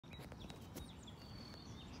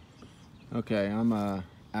Okay, I'm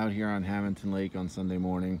out here on Hamilton Lake on Sunday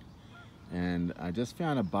morning, and I just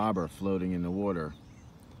found a bobber floating in the water.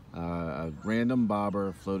 A random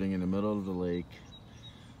bobber floating in the middle of the lake.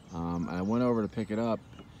 I went over to pick it up,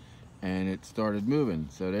 and it started moving.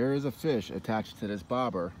 So there is a fish attached to this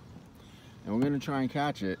bobber, and we're going to try and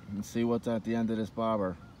catch it and see what's at the end of this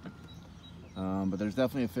bobber. But there's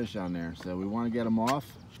definitely a fish down there, so we want to get him off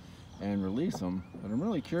and release him. But I'm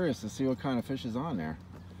really curious to see what kind of fish is on there.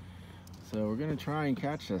 So we're gonna try and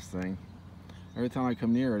catch this thing. Every time I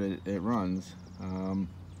come near it, it runs.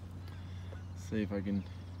 See if I can,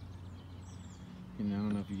 I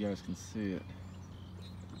don't know if you guys can see it.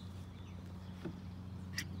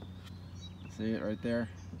 See it right there?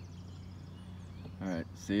 All right,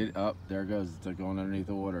 see it? Up, there it goes. It's like going underneath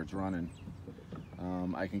the water, it's running.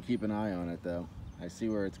 I can keep an eye on it though. I see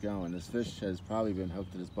where it's going. This fish has probably been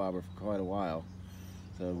hooked to this bobber for quite a while.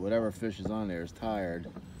 So whatever fish is on there is tired,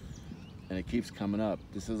 and it keeps coming up.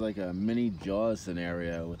 This is like a mini Jaws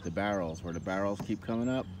scenario with the barrels, where the barrels keep coming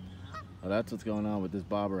up. Well, that's what's going on with this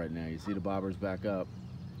bobber right now. You see the bobber's back up.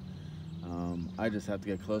 I just have to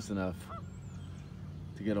get close enough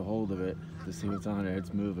to get a hold of it to see what's on it.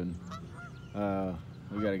 It's moving.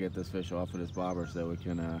 We got to get this fish off of this bobber so we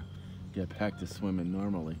can get back to swimming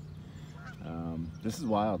normally. This is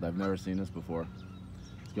wild. I've never seen this before.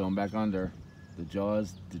 It's going back under. The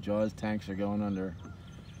jaws tanks are going under.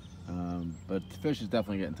 But the fish is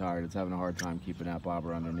definitely getting tired. It's having a hard time keeping that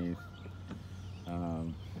bobber underneath.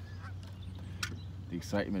 The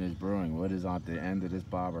excitement is brewing. What is on the end of this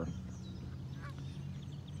bobber?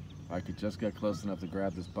 If I could just get close enough to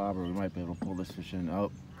grab this bobber, we might be able to pull this fish in. Oh,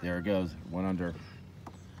 there it goes. Went under.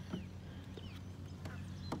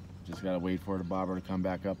 Just gotta wait for the bobber to come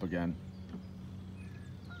back up again.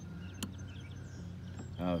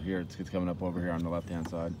 Oh, here, it's coming up over here on the left-hand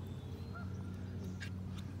side.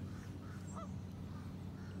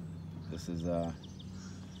 This is a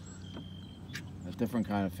different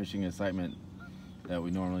kind of fishing excitement that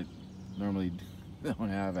we normally don't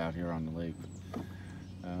have out here on the lake.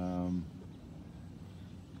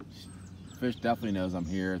 Fish definitely knows I'm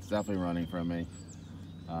here. It's definitely running from me.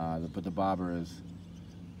 But the bobber is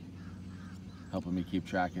helping me keep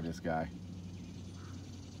track of this guy.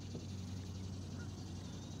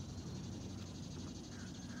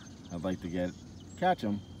 I'd like to catch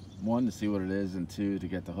him. One, to see what it is, and two, to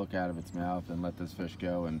get the hook out of its mouth and let this fish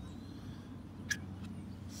go and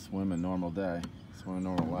swim a normal day, swim a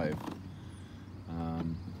normal life.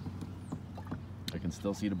 I can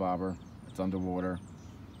still see the bobber. It's underwater.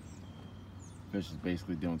 Fish is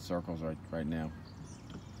basically doing circles right now.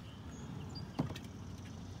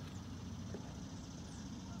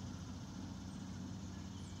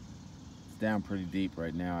 It's down pretty deep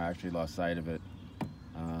right now. I actually lost sight of it,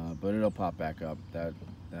 but it'll pop back up. That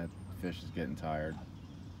fish is getting tired.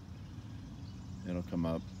 It'll come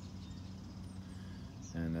up,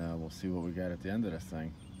 and we'll see what we got at the end of this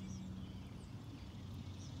thing.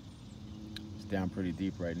 It's down pretty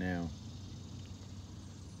deep right now,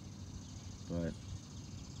 but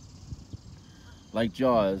like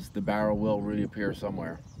Jaws, the barrel will reappear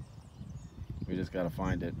somewhere. We just got to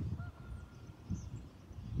find it.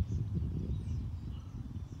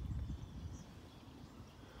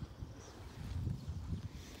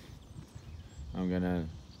 I'm gonna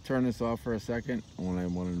turn this off for a second.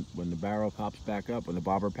 When the barrel pops back up, when the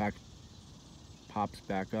bobber pops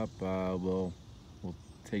back up, we'll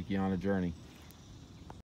take you on a journey.